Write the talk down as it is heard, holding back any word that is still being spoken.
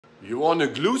You want to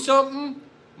glue something?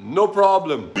 No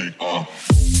problem.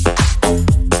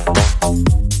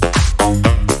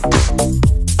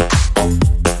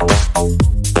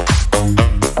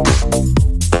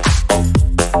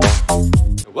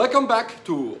 Welcome back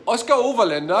to Oscar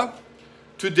Overlander.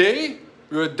 Today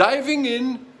we're diving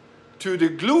in to the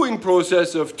gluing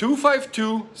process of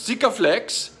 252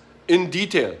 Sikaflex in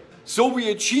detail. So we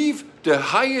achieve the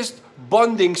highest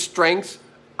bonding strength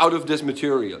out of this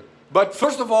material. But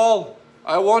first of all,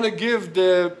 I want to give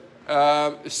the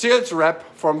sales rep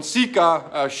from Sika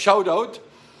a shout out.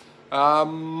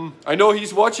 I know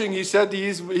he's watching. He said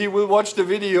he will watch the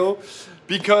video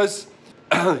because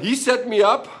he set me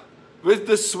up with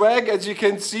the swag, as you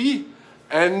can see,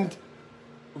 and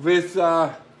with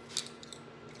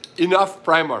enough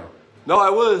primer. Now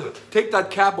I will take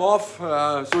that cap off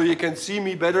so you can see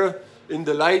me better in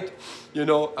the light, you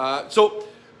know. So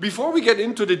before we get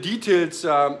into the details,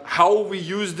 how we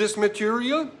use this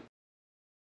material,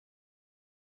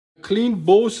 clean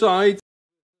both sides,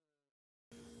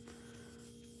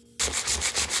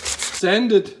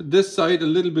 sanded this side a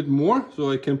little bit more so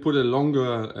I can put a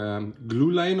longer glue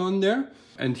line on there.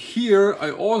 And here I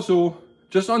also,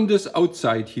 just on this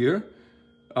outside here,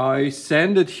 I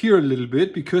sanded here a little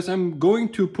bit because I'm going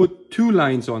to put two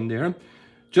lines on there.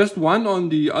 Just one on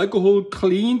the alcohol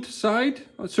cleaned side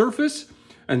surface,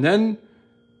 and then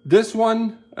this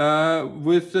one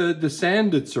with the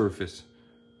sanded surface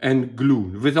and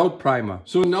glue without primer.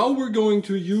 So now we're going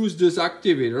to use this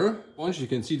activator. Once you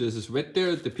can see this is wet there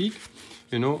at the peak,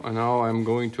 you know, and now I'm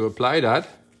going to apply that.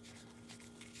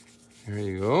 There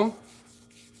you go.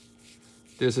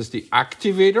 This is the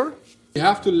activator. You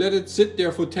have to let it sit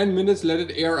there for 10 minutes, let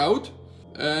it air out,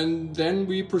 and then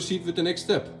we proceed with the next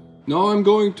step. Now I'm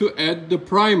going to add the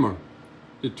primer,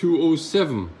 the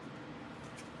 207.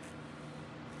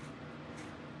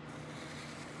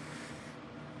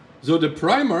 So the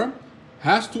primer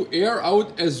has to air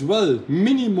out as well,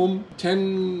 minimum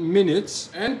 10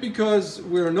 minutes. And because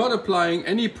we're not applying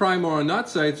any primer on that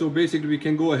side, so basically we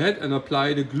can go ahead and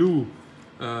apply the glue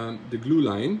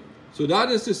line. So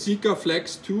that is the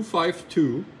Sikaflex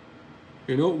 252,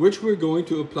 you know, which we're going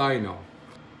to apply now.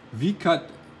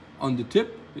 V-cut on the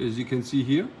tip, as you can see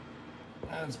here.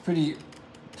 It's pretty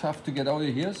tough to get out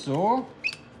of here, so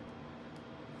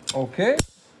okay.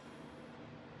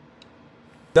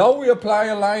 Now we apply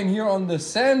a line here on the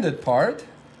sanded part.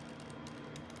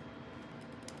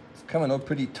 It's coming out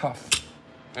pretty tough.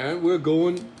 And we're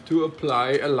going to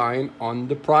apply a line on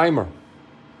the primer.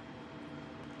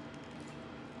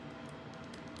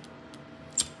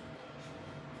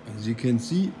 As you can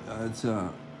see, it's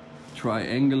a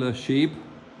triangular shape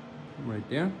right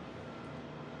there.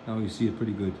 Now you see it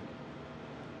pretty good.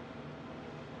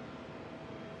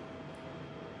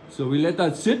 So we let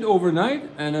that sit overnight,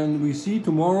 and then we see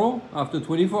tomorrow, after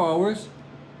 24 hours,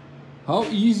 how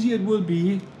easy it will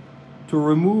be to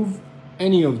remove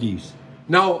any of these.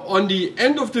 Now, on the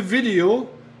end of the video,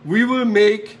 we will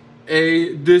make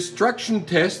a destruction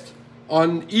test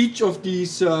on each of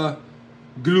these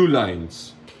glue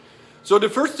lines. So the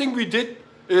first thing we did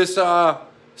is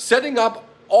setting up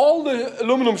all the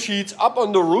aluminum sheets up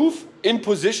on the roof in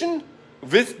position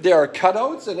with their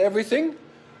cutouts and everything,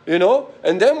 you know,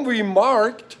 and then we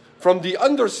marked from the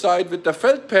underside with the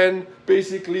felt pen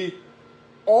basically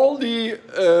all the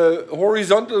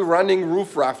horizontal running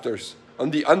roof rafters on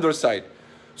the underside,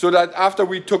 so that after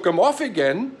we took them off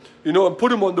again, you know, and put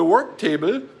them on the work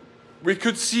table, we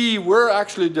could see where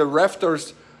actually the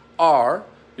rafters are,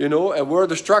 you know, and where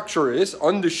the structure is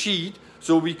on the sheet,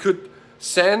 so we could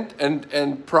sand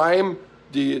and prime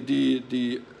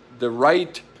the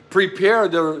right, prepare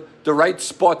the right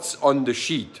spots on the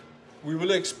sheet. We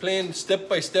will explain step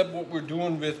by step what we're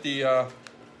doing with the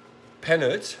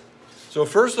panels. So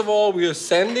first of all, we are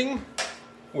sanding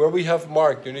where we have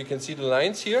marked, and you can see the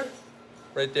lines here,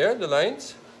 right there, the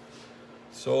lines.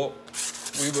 So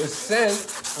we will sand,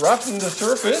 roughen the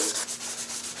surface.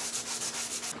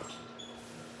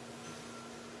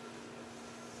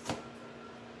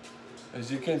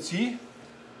 As you can see,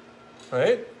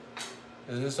 right?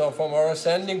 This is all from our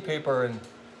sanding paper, and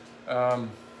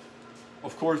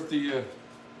of course the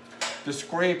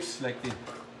scrapes, like the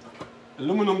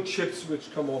aluminum chips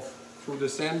which come off through the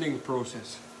sanding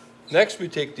process. Next we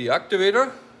take the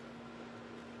activator,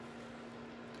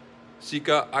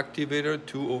 Sika Activator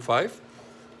 205,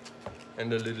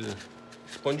 and a little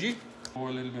spongy. Pour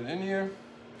a little bit in here.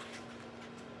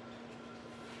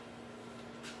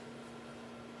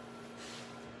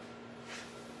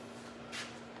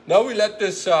 Now we let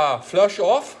this flush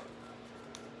off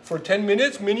for 10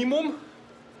 minutes minimum,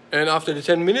 And after the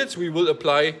 10 minutes, we will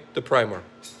apply the primer.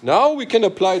 Now we can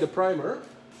apply the primer.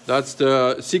 That's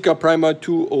the Sika Primer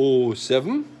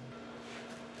 207.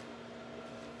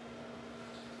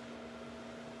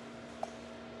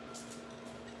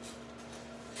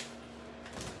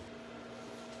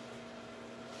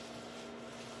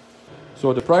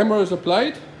 So the primer is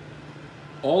applied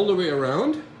all the way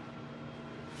around. You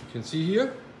can see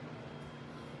here,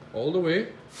 all the way.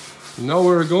 Now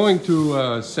we're going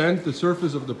to sand the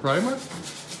surface of the primer,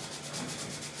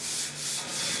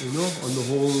 you know, on the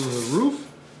whole roof,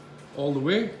 all the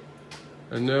way.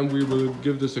 And then we will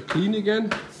give this a clean again,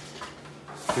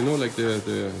 you know, like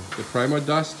the primer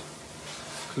dust.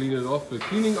 Clean it off with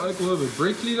cleaning alcohol, with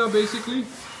brake cleaner basically.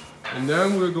 And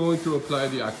then we're going to apply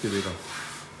the activator.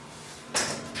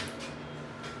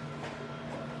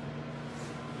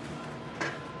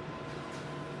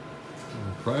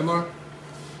 Primer.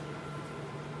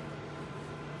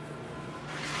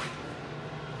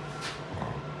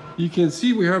 You can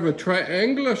see we have a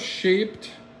triangular shaped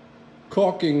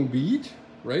caulking bead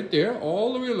right there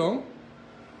all the way along.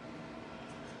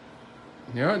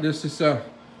 Yeah, this is the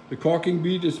caulking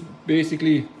bead is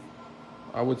basically,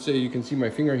 I would say, you can see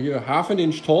my finger here, 1/2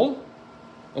 inch tall,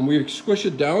 and we squish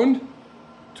it down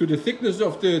to the thickness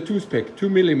of the toothpick, 2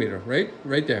 millimeter,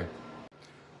 right there.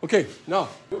 Okay, now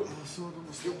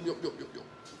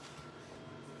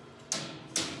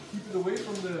keep it away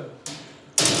from the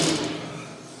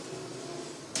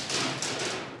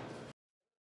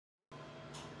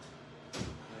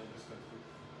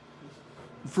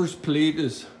first plate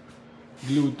is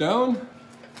glued down,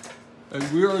 and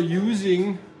we are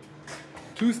using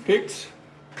toothpicks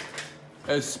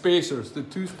as spacers. The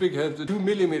toothpick has the 2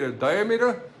 millimeter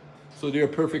diameter, so they are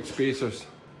perfect spacers.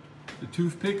 The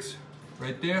toothpicks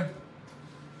right there,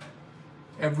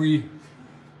 every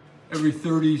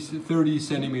 30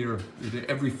 centimeter,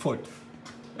 every foot,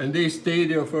 and they stay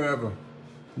there forever.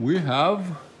 We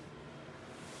have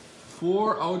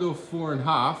 4 out of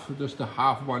 4.5, just the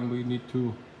half one we need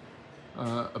to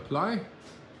apply,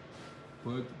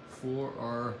 but 4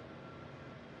 are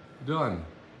done.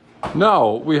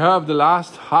 Now we have the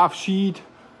last half sheet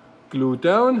glued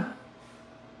down,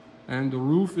 and the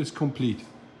roof is complete.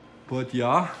 But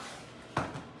yeah,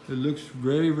 it looks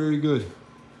very, very good.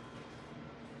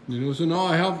 You know, so now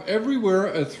I have everywhere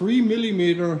a 3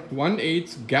 millimeter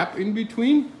 1/8 gap in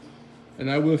between, and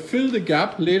I will fill the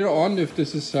gap later on if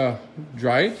this is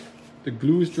dried, the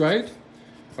glue is dried.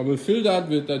 I will fill that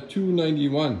with that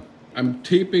 291. I'm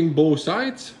taping both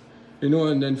sides, you know,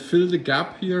 and then fill the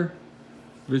gap here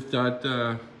with that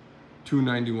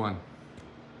 291.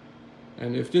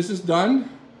 And if this is done,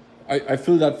 I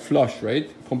fill that flush, right?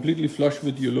 Completely flush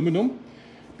with the aluminum,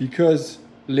 because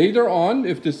later on,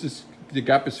 if the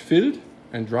gap is filled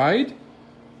and dried,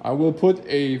 I will put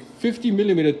a 50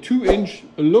 millimeter 2-inch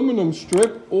aluminum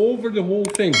strip over the whole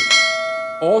thing.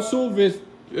 Also with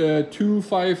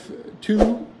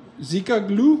 252 Sika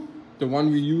glue, the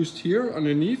one we used here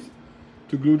underneath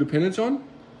to glue the pennants on.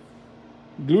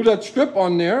 Glue that strip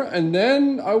on there, and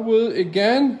then I will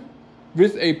again,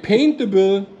 with a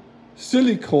paintable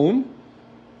silicone,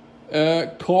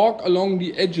 caulk along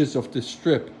the edges of the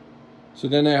strip. So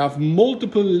then I have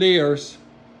multiple layers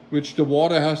which the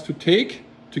water has to take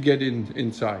to get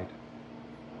inside.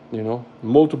 You know,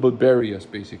 multiple barriers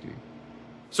basically.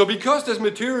 So because this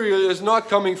material is not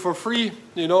coming for free,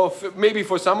 you know, maybe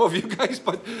for some of you guys,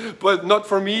 but not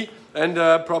for me, and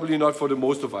probably not for the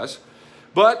most of us.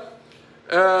 But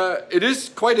it is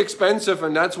quite expensive,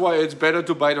 and that's why it's better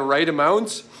to buy the right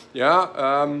amounts.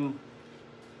 Yeah,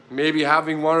 maybe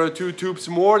having 1 or 2 tubes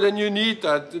more than you need,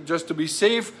 just to be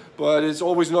safe, but it's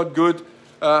always not good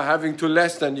having too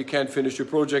less, then you can't finish your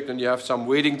project and you have some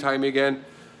waiting time again.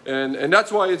 And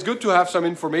that's why it's good to have some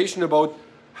information about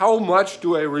how much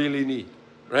do I really need,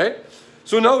 right?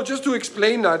 So now just to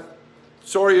explain that,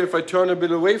 sorry if I turn a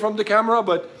bit away from the camera,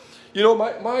 but you know,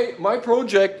 my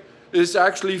project is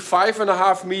actually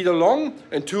 5.5 meter long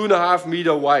and 2.5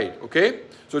 meter wide, okay?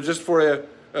 So just for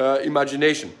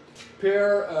imagination.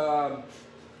 Per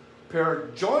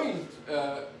joint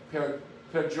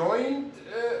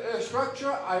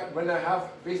structure, when I have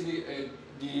basically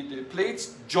the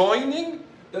plates joining,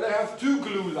 then I have 2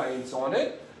 glue lines on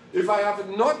it. If I have it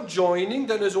not joining,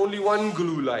 then there's only 1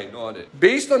 glue line on it.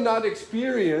 Based on that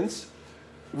experience,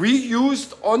 we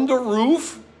used on the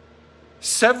roof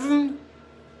 7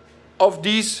 of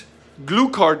these glue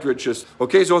cartridges.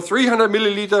 Okay, so 300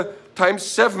 milliliter times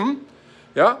 7.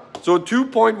 Yeah, so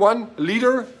 2.1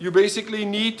 liter you basically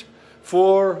need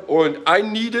for, or I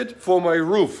needed for my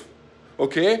roof.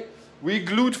 Okay, we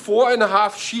glued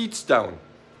 4.5 sheets down.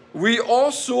 We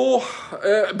also,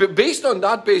 based on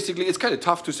that, basically, it's kind of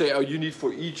tough to say, oh, you need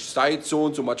for each side so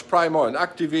and so much primer and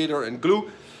activator and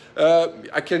glue.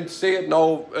 I can say it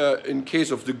now, in case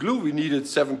of the glue, we needed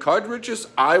 7 cartridges.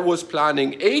 I was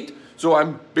planning 8, so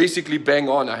I'm basically bang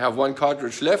on. I have 1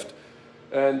 cartridge left,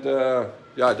 and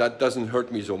yeah, that doesn't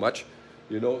hurt me so much,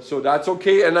 you know, so that's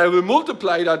okay. And I will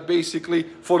multiply that basically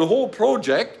for the whole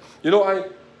project. You know,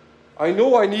 I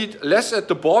know I need less at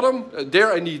the bottom.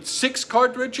 There I need 6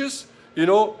 cartridges, you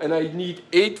know, and I need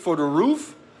 8 for the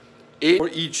roof, 8 for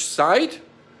each side,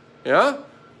 yeah,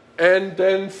 and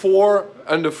then 4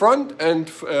 on the front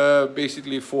and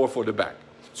basically 4 for the back.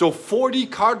 So 40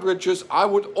 cartridges I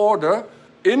would order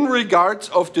in regards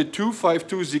of the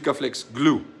 252 Sikaflex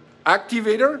glue.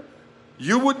 Activator,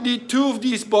 you would need 2 of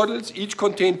these bottles, each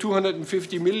contain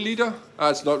 250 milliliter.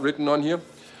 It's not written on here.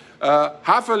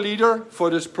 Half a liter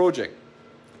for this project.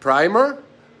 Primer,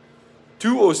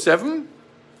 207.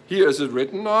 Here is it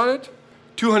written on it.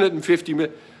 250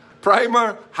 ml.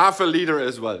 Primer, half a liter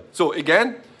as well. So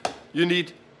again, you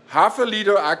need half a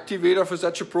liter activator for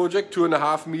such a project,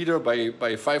 2.5 meter by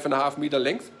 5.5 meter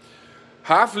length.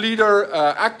 Half liter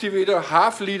activator,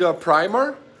 half liter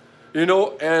primer, you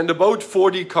know, and about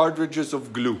 40 cartridges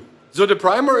of glue. So the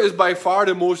primer is by far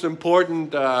the most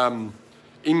important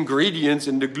ingredients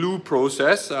in the glue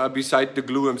process, beside the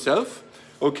glue himself.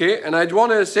 Okay, and I'd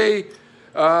want to say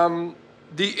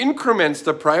the increments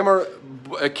the primer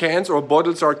cans or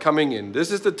bottles are coming in.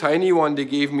 This is the tiny one they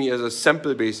gave me as a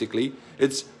sample basically.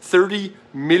 It's 30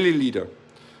 milliliter.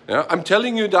 Yeah, I'm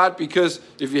telling you that because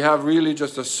if you have really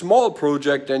just a small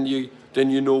project, then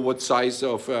you know what size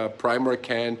of primer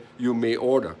can you may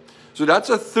order. So that's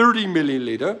a 30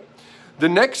 milliliter. The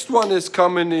next one is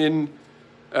coming in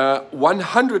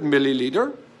 100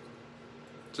 milliliter.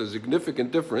 It's a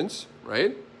significant difference,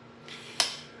 right?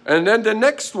 And then the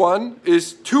next one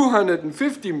is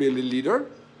 250 milliliter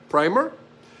primer.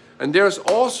 And there's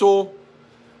also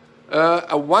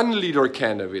a 1 liter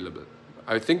can available.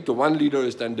 I think the 1 liter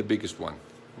is then the biggest one.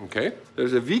 Okay?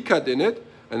 There's a V-cut in it,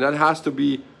 and that has to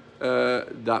be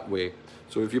that way.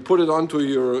 So if you put it onto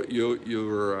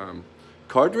your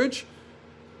cartridge,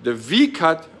 the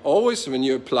V-cut always, when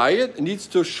you apply it, it needs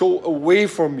to show away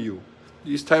from you.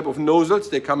 These type of nozzles,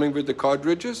 they're coming with the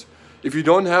cartridges. If you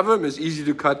don't have them, it's easy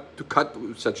to cut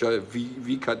such a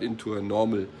V-cut into a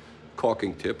normal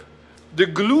caulking tip. The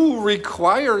glue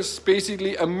requires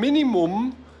basically a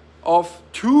minimum of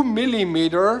 2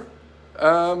 millimeter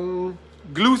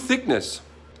glue thickness,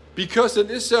 because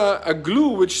it is a glue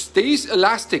which stays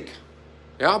elastic,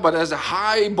 yeah, but has a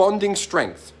high bonding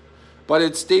strength, but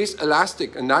it stays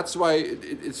elastic, and that's why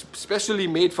it's specially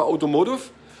made for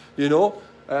automotive, you know,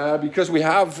 because we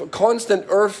have constant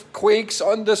earthquakes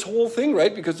on this whole thing,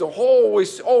 right? Because it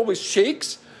always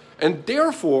shakes, and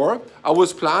therefore I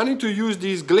was planning to use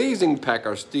these glazing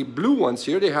packers. The blue ones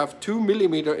here, they have 2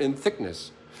 millimeter in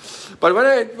thickness. But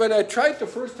when I tried the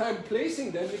first time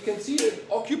placing them, you can see it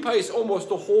occupies almost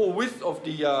the whole width of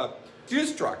the steel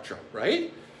structure,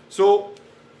 right? So,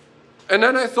 and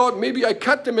then I thought maybe I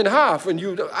cut them in half, and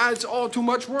it's all too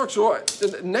much work. So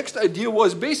the next idea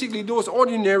was basically those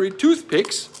ordinary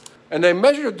toothpicks, and I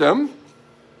measured them,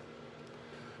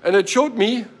 and it showed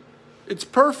me it's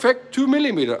perfect 2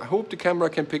 millimeter. I hope the camera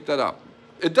can pick that up.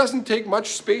 It doesn't take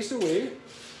much space away,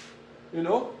 you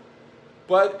know,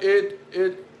 but it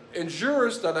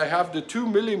ensures that I have the 2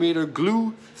 millimeter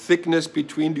glue thickness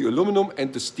between the aluminum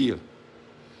and the steel.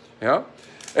 Yeah,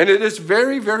 and it is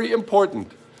very, very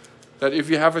important that if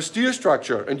you have a steel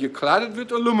structure and you clad it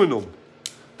with aluminum,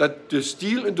 that the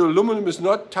steel and the aluminum is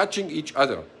not touching each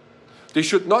other. They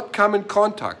should not come in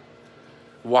contact.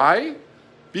 Why?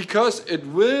 Because it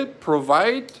will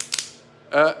provide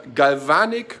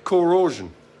galvanic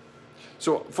corrosion.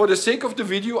 So for the sake of the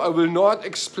video, I will not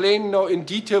explain now in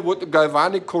detail what the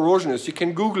galvanic corrosion is. You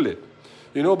can Google it,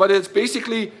 you know, but it's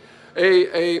basically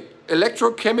a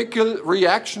electrochemical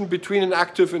reaction between an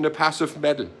active and a passive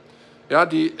metal. Yeah,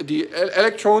 the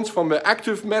electrons from the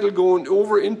active metal going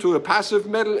over into a passive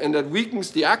metal, and that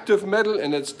weakens the active metal,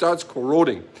 and it starts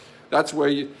corroding. That's where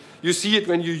you see it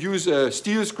when you use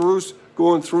steel screws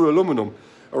going through aluminum.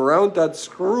 Around that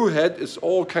screw head is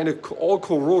all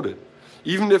corroded.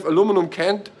 Even if aluminum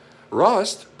can't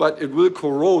rust, but it will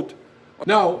corrode.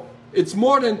 Now, it's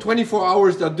more than 24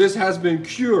 hours that this has been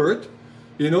cured,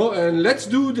 you know, and let's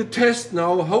do the test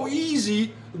now, how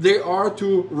easy they are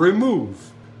to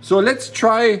remove. So let's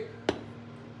try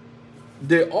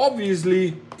the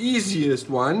obviously easiest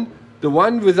one, the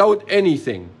one without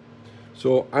anything.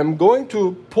 So I'm going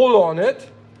to pull on it,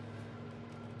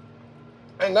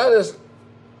 and that is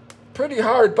pretty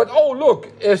hard, but oh look,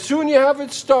 as soon as you have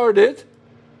it started,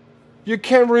 you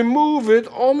can remove it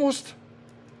almost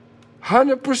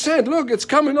 100%. Look, it's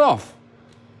coming off.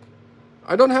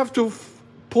 I don't have to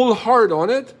pull hard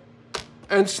on it,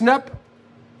 and snap,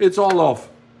 it's all off.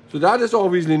 So that is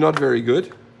obviously not very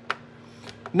good.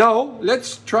 Now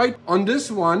let's try on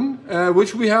this one,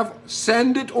 which we have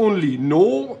sanded only.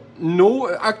 No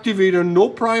activator, no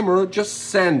primer,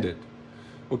 just sanded.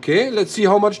 Okay, let's see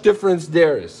how much difference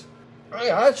there is.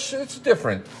 Yeah, it's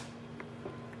different.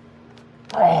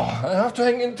 Oh, I have to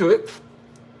hang into it.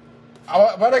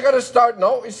 But I gotta start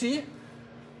now, you see?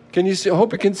 Can you see? I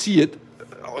hope you can see it.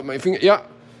 Oh, my finger, yeah.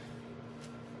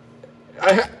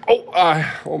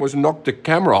 I almost knocked the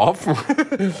camera off.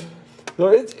 So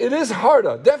it is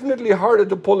harder, definitely harder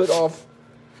to pull it off.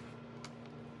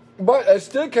 But I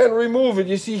still can remove it,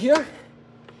 you see here?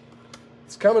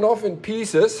 It's coming off in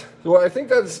pieces. So I think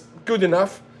that's good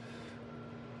enough.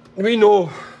 We know,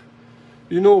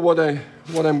 you know what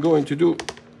I'm going to do.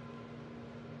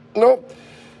 No,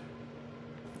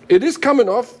 it is coming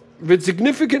off with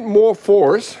significant more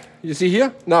force. You see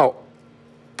here? Now,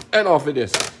 and off it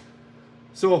is.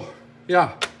 So,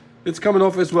 yeah, it's coming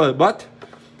off as well, but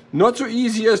not so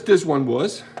easy as this one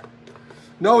was.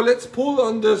 Now let's pull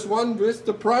on this one with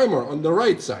the primer on the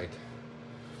right side.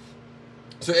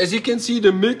 So as you can see,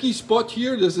 the milky spot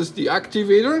here, this is the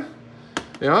activator.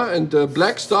 Yeah, and the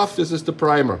black stuff, this is the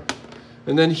primer.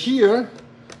 And then here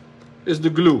is the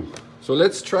glue. So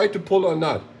let's try to pull on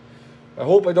that. I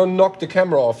hope I don't knock the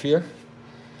camera off here.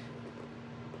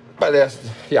 But there's,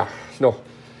 yeah, no.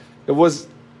 It was,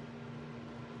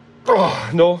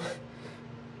 oh, no.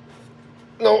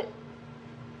 No.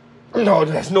 No,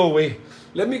 there's no way.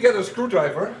 Let me get a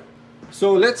screwdriver.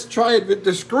 So let's try it with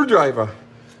the screwdriver.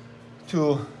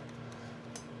 To,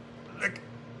 like,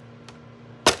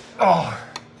 oh.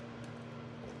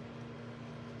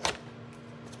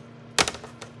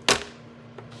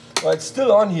 Well, it's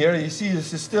still on here. You see,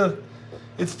 this is still,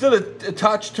 it's still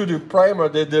attached to the primer,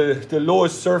 the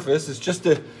lowest surface. It's just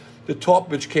the top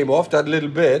which came off that little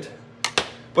bit.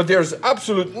 But there's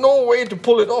absolute no way to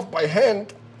pull it off by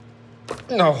hand.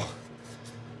 No.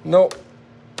 No.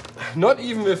 Not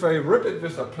even if I rip it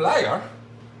with a plier.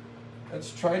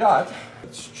 Let's try that.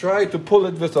 Let's try to pull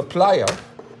it with a plier.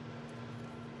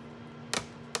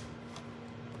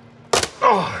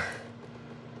 Oh.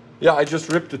 Yeah, I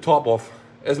just ripped the top off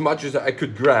as much as I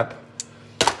could grab.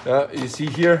 You see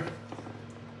here,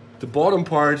 the bottom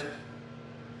part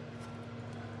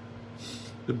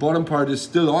is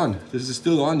still on. This is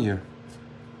still on here.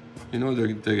 You know,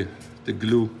 the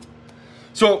glue.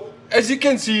 So, as you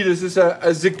can see, this is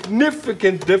a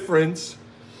significant difference,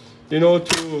 you know,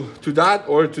 to that,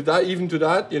 or to that, even to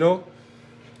that, you know.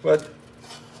 But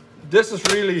this is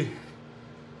really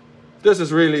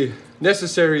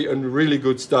necessary and really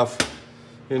good stuff.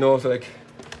 You know, it's like,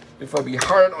 if I be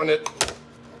hard on it,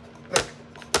 like,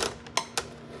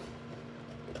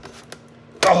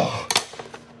 oh,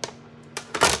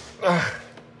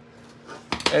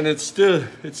 and it's still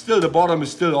the bottom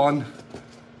is still on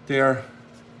there.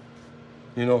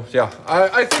 You know, yeah,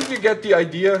 I think you get the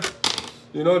idea.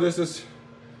 You know, this is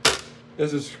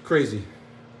crazy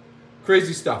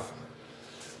stuff.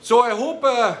 So I hope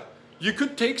you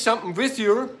could take something with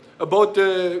you about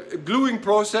the gluing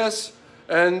process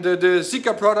and the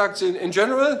Sika products in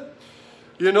general.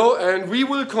 You know, and we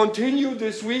will continue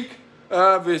this week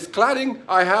with cladding.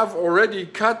 I have already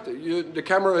cut, the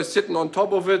camera is sitting on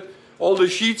top of it, all the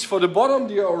sheets for the bottom,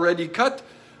 they are already cut.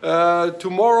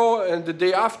 Tomorrow and the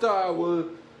day after I will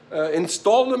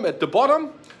install them at the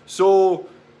bottom. So,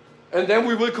 and then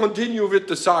we will continue with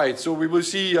the sides. So we will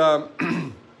see how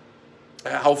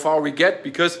far we get,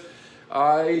 because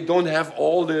I don't have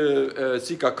all the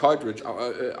Sika cartridge.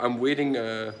 I'm waiting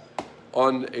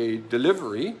on a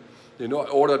delivery. You know, I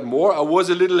ordered more. I was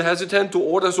a little hesitant to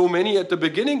order so many at the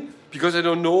beginning because I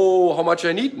don't know how much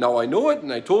I need. Now I know it,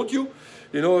 and I told you.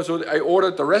 You know, so I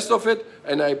ordered the rest of it,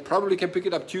 and I probably can pick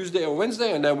it up Tuesday or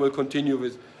Wednesday, and then we'll continue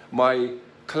with my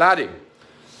cladding.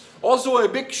 Also, a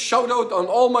big shout out on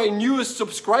all my newest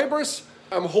subscribers.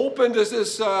 I'm hoping this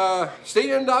is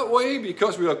staying that way,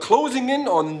 because we are closing in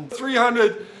on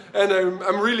 300, and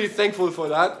I'm really thankful for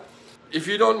that. If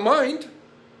you don't mind,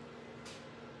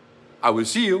 I will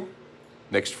see you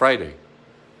next Friday.